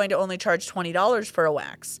 I'm going to only charge $20 for a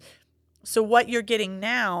wax. So what you're getting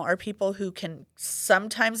now are people who can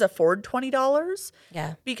sometimes afford $20.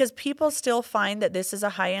 Yeah. Because people still find that this is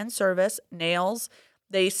a high-end service, nails,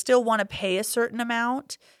 they still want to pay a certain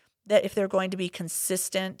amount that if they're going to be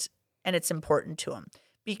consistent and it's important to them.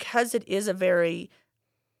 Because it is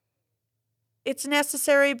it's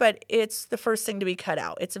necessary, but it's the first thing to be cut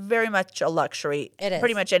out. It's very much a luxury. It is.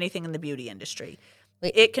 Pretty much anything in the beauty industry.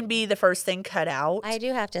 It can be the first thing cut out. I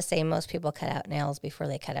do have to say most people cut out nails before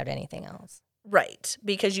they cut out anything else. Right.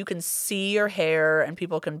 Because you can see your hair and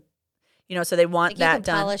people can, so they want that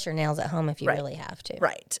done. You can polish your nails at home if you really have to.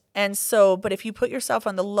 Right. And so, but if you put yourself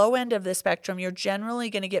on the low end of the spectrum, you're generally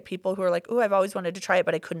going to get people who are like, oh, I've always wanted to try it,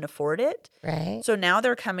 but I couldn't afford it. Right. So now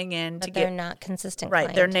they're coming in but to they're get. not consistent. Right.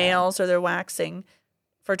 Clientele. Their nails or their waxing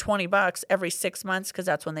for $20 every 6 months because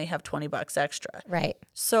that's when they have $20 extra. Right.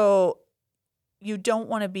 So you don't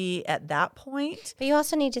want to be at that point. But you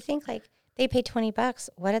also need to think like they paid $20.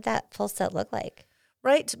 What did that full set look like?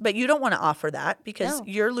 Right. But you don't want to offer that because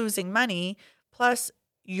you're losing money. Plus,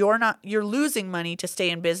 you're losing money to stay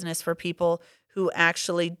in business for people who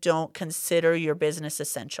actually don't consider your business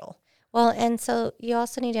essential. Well, and so you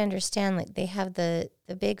also need to understand, like they have the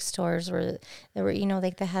big stores where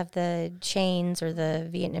like they have the chains or the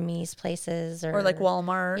Vietnamese places or like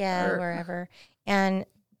Walmart. Yeah, wherever. And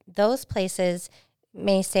those places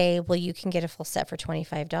may say, well, you can get a full set for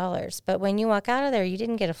 $25. But when you walk out of there, you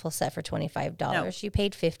didn't get a full set for $25. No. You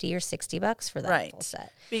paid $50 or $60 for that full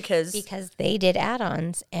set. Because they did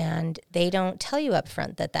add-ons and they don't tell you up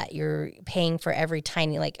front that you're paying for every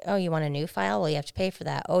tiny, like, oh, you want a new file? Well, you have to pay for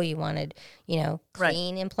that. Oh, you wanted,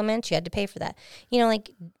 clean implements? You had to pay for that.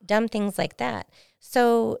 Like dumb things like that.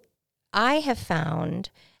 So I have found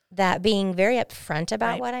that being very upfront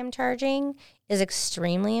about what I'm charging is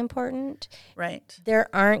extremely important. Right.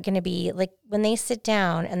 There aren't going to be, like, when they sit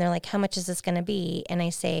down and they're like, how much is this going to be? And I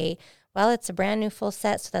say, well, it's a brand new full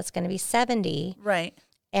set, so that's going to be $70. Right.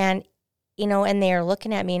 And, and they're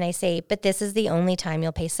looking at me and I say, but this is the only time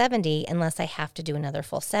you'll pay $70 unless I have to do another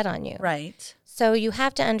full set on you. Right. So you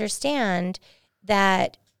have to understand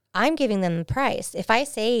that I'm giving them the price. If I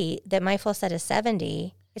say that my full set is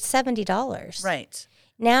 $70, it's $70. Right.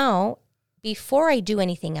 Now, before I do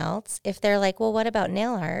anything else, if they're like, well, what about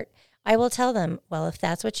nail art? I will tell them, well, if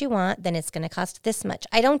that's what you want, then it's going to cost this much.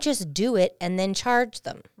 I don't just do it and then charge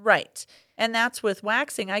them. Right. And that's with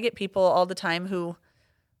waxing. I get people all the time who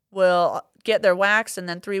will get their wax and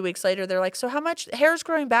then 3 weeks later they're like, so how much? Hair's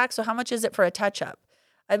growing back, so how much is it for a touch-up?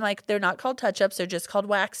 I'm like, they're not called touch-ups, they're just called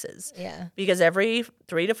waxes. Yeah. Because every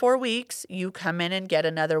 3 to 4 weeks, you come in and get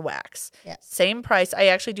another wax. Yes. Same price. I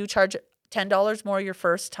actually do charge $10 more your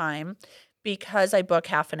first time because I book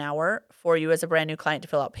half an hour for you as a brand new client to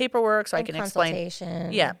fill out paperwork so I can explain.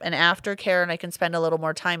 Yeah, and aftercare, and I can spend a little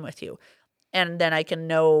more time with you. And then I can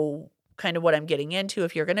know kind of what I'm getting into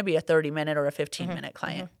if you're going to be a 30-minute or a 15-minute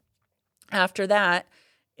client. After that,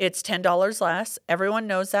 it's $10 less. Everyone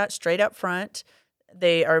knows that straight up front.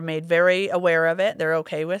 They are made very aware of it. They're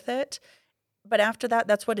okay with it. But after that,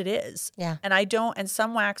 that's what it is. Yeah. And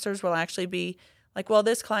some waxers will actually be like, well,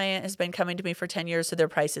 this client has been coming to me for 10 years, so their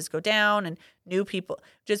prices go down. And new people,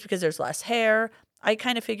 just because there's less hair, I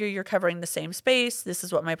kind of figure you're covering the same space. This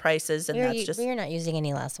is what my price is. And you're not using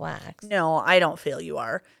any less wax. No, I don't feel you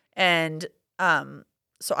are. And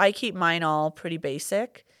so I keep mine all pretty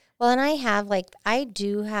basic. Well, and I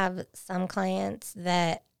do have some clients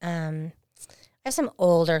that, I have some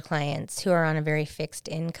older clients who are on a very fixed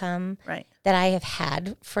income that I have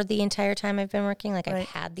had for the entire time I've been working. Like I've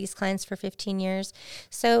had these clients for 15 years.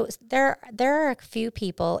 So there are a few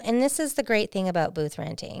people, and this is the great thing about booth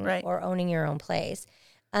renting or owning your own place.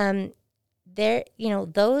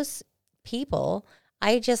 Those people,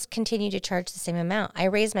 I just continue to charge the same amount. I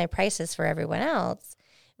raise my prices for everyone else.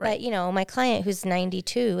 But, my client who's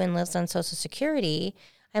 92 and lives on Social Security,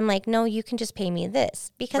 I'm like, no, you can just pay me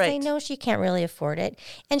this because I know she can't really afford it.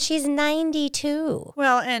 And she's 92.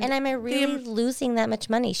 Well, and am I really losing that much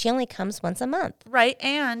money? She only comes once a month. Right.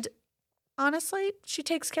 And honestly, she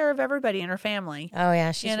takes care of everybody in her family. Oh,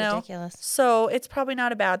 yeah. She's ridiculous. So it's probably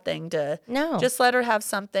not a bad thing to just let her have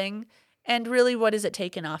something. And really, what is it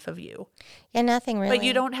taking off of you? Yeah, nothing really. But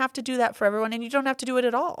you don't have to do that for everyone, and you don't have to do it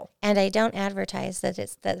at all. And I don't advertise that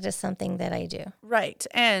it is something that I do. Right.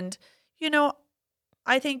 And,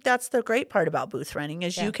 I think that's the great part about booth renting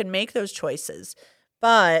is you can make those choices.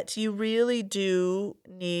 But you really do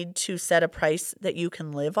need to set a price that you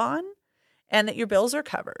can live on and that your bills are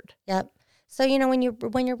covered. Yep. So, you know, when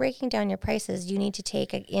you're breaking down your prices, you need to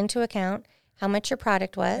take into account how much your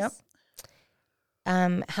product was,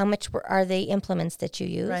 Yep. how much are the implements that you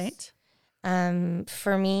use. Right.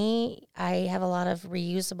 For me, I have a lot of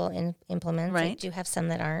reusable implements. I Right. do have some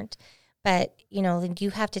that aren't. But, you know, you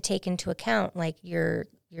have to take into account like your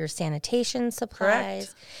sanitation supplies.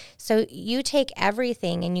 Correct. So you take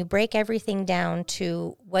everything and you break everything down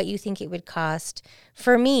to what you think it would cost.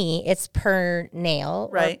 For me, it's per nail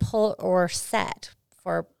Right. or pull or set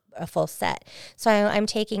for a full set. So I'm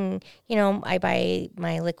taking, you know, I buy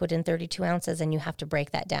my liquid in 32 ounces and you have to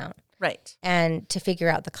break that down. Right. And to figure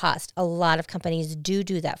out the cost. A lot of companies do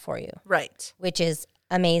that for you. Right. Which is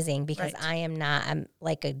amazing because Right. I'm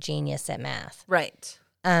like a genius at math. Right.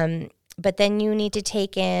 But then you need to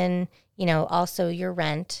take in, you know, also your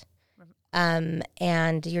rent,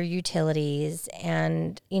 and your utilities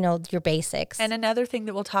and, you know, your basics. And another thing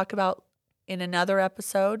that we'll talk about in another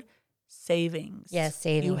episode, savings. Yes,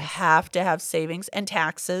 savings. You have to have savings and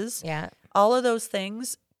taxes. Yeah, All of those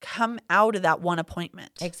things come out of that one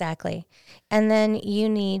appointment. exactly. And then you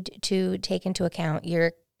need to take into account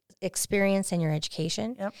your experience and your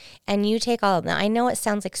education. Yep. And you take all of them. I know it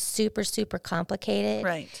sounds like super, super complicated.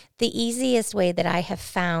 Right. The easiest way that I have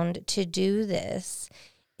found to do this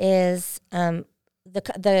is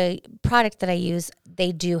the product that I use,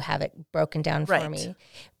 they do have it broken down for Right. me.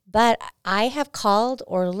 But I have called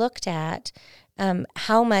or looked at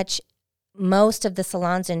how much most of the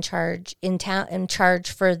salons in charge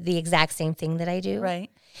for the exact same thing that I do. Right.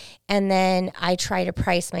 And then I try to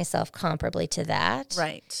price myself comparably to that.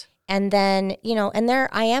 Right. And then, you know, and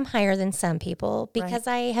I am higher than some people because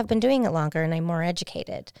I have been doing it longer and I'm more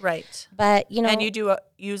educated. Right. But, you know. And you do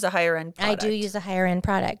use a higher end product. I do use a higher end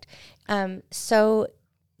product. So,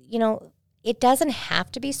 you know, it doesn't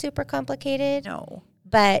have to be super complicated. No.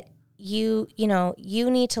 But you know, you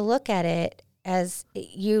need to look at it as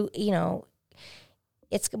you know,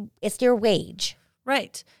 it's your wage.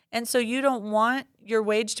 Right. And so you don't want your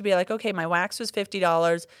wage to be like, okay, my wax was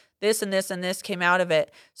 $50, this and this and this came out of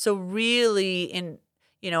it. So really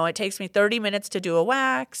it takes me 30 minutes to do a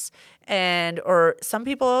wax, or some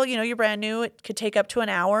people, you know, you're brand new, it could take up to an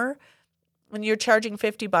hour. When you're charging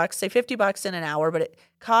 $50, say $50 in an hour, but it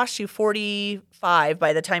costs you $45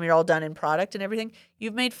 by the time you're all done in product and everything,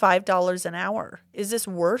 you've made $5 an hour. Is this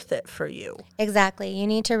worth it for you? Exactly. You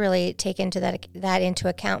need to really take that into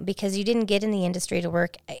account because you didn't get in the industry to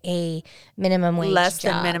work a minimum wage Less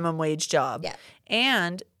job. than minimum wage job. Yeah.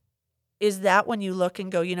 And is that when you look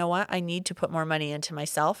and go, you know what? I need to put more money into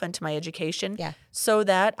myself and to my education so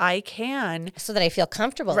that I can. So that I feel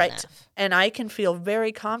comfortable enough. And I can feel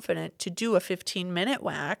very confident to do a 15-minute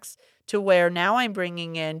wax to where now I'm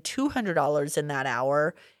bringing in $200 in that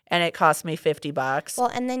hour and it costs me $50.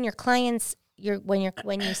 Well, and then your clients, when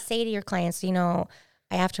you say to your clients, you know,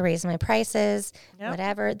 I have to raise my prices,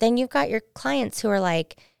 whatever, then you've got your clients who are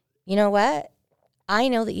like, you know what? I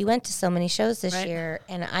know that you went to so many shows this year,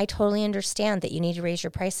 and I totally understand that you need to raise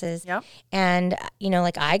your prices. Yep. And, you know,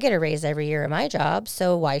 like I get a raise every year at my job,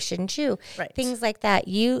 so why shouldn't you? Right. Things like that.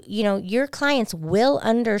 You know, your clients will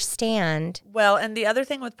understand. Well, and the other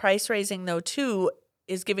thing with price raising, though, too,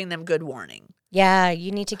 is giving them good warning. Yeah,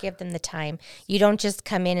 you need to give them the time. You don't just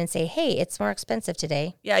come in and say, hey, it's more expensive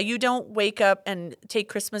today. Yeah, you don't wake up and take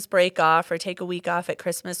Christmas break off or take a week off at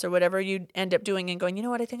Christmas or whatever you end up doing and going, you know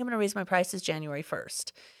what, I think I'm going to raise my prices January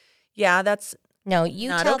 1st. Yeah, that's No, you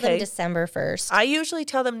not tell okay. them December 1st. I usually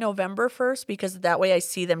tell them November 1st because that way I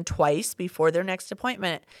see them twice before their next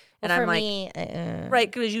appointment. And Well, I'm for like, me,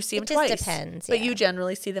 right, because you see them just twice. depends, But yeah. you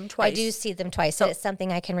generally see them twice. I do see them twice, so it's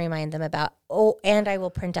something I can remind them about. Oh, and I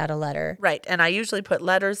will print out a letter. Right, and I usually put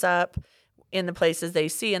letters up in the places they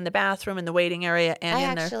see, in the bathroom, in the waiting area, and I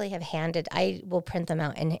in there. actually have I will print them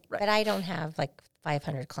out, but I don't have like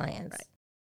 500 clients. Right.